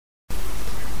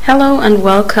Hello and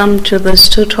welcome to this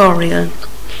tutorial.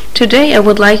 Today I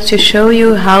would like to show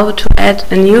you how to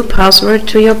add a new password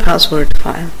to your password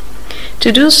file.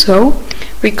 To do so,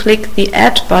 we click the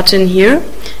Add button here,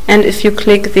 and if you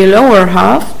click the lower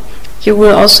half, you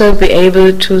will also be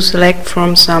able to select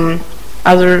from some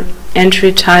other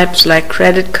entry types like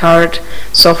credit card,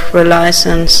 software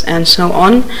license and so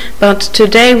on, but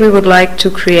today we would like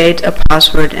to create a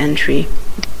password entry.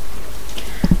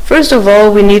 First of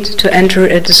all, we need to enter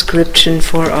a description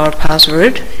for our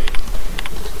password,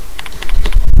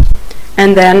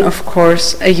 and then of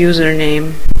course a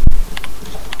username.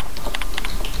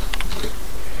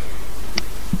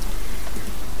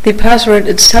 The password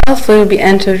itself will be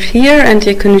entered here, and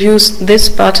you can use this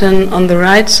button on the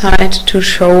right side to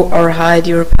show or hide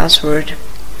your password.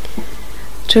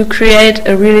 To create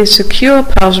a really secure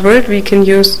password, we can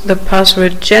use the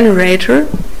password generator,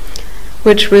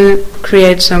 which will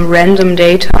create some random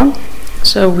data.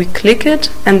 So we click it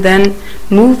and then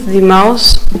move the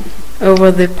mouse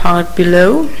over the part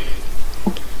below,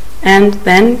 and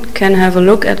then can have a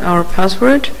look at our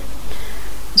password.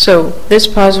 So this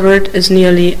password is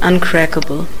nearly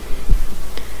uncrackable.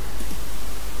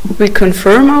 We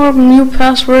confirm our new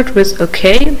password with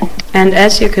OK, and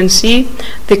as you can see,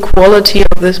 the quality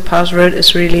of this password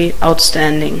is really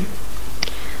outstanding.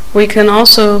 We can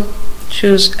also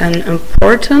choose an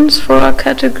importance for our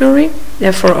category,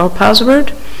 for our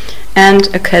password,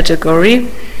 and a category,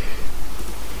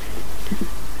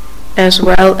 as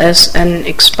well as an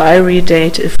expiry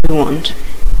date if we want.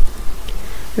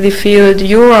 The field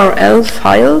URL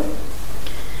file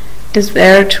is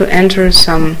there to enter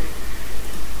some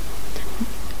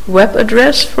web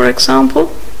address, for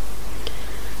example,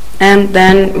 and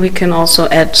then we can also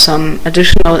add some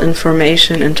additional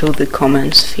information into the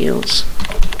comments fields.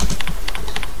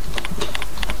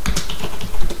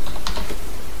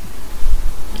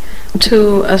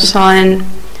 To assign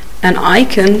an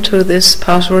icon to this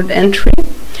password entry,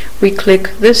 we click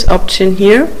this option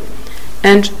here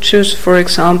and choose, for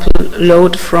example,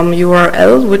 load from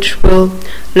URL, which will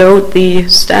load the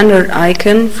standard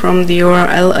icon from the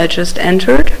URL I just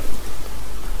entered,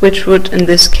 which would in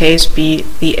this case be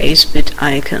the AceBit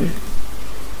icon.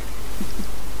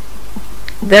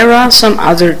 There are some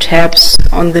other tabs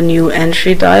on the new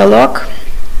entry dialog.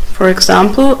 For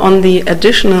example, on the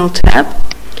additional tab,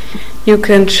 you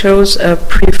can choose a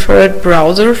preferred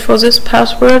browser for this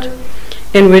password,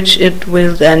 in which it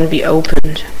will then be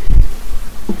opened.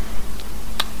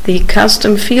 The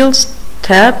Custom Fields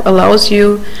tab allows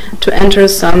you to enter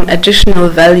some additional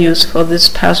values for this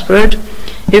password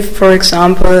if, for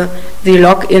example, the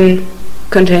login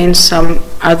contains some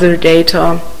other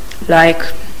data like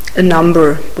a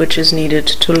number which is needed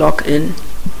to log in.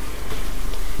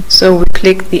 So we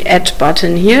click the Add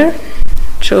button here,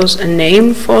 choose a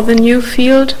name for the new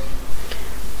field,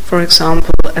 for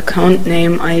example account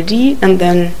name ID, and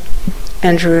then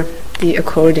enter the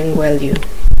according value.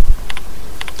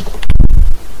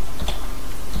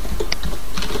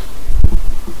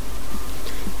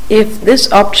 If this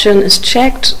option is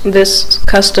checked, this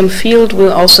custom field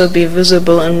will also be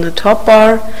visible in the top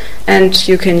bar, and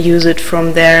you can use it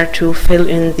from there to fill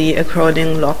in the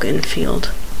according login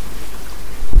field.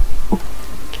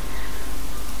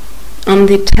 On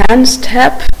the TANs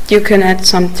tab, you can add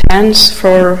some TANs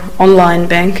for online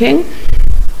banking,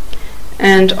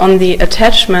 and on the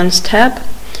Attachments tab,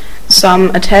 some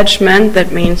attachment,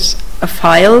 that means a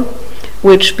file,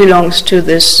 which belongs to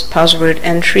this password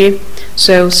entry,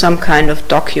 so some kind of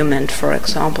document, for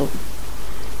example.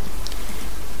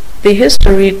 The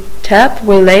History tab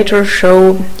will later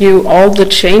show you all the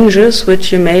changes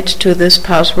which you made to this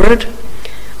password,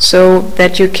 so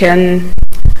that you can,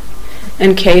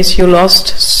 in case you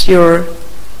lost your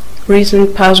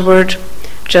recent password,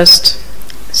 just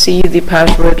see the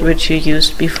password which you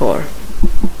used before.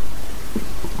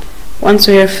 Once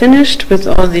we are finished with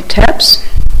all the tabs,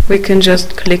 we can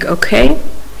just click OK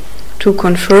to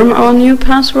confirm our new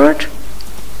password,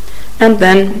 and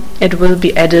then it will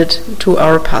be added to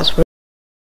our password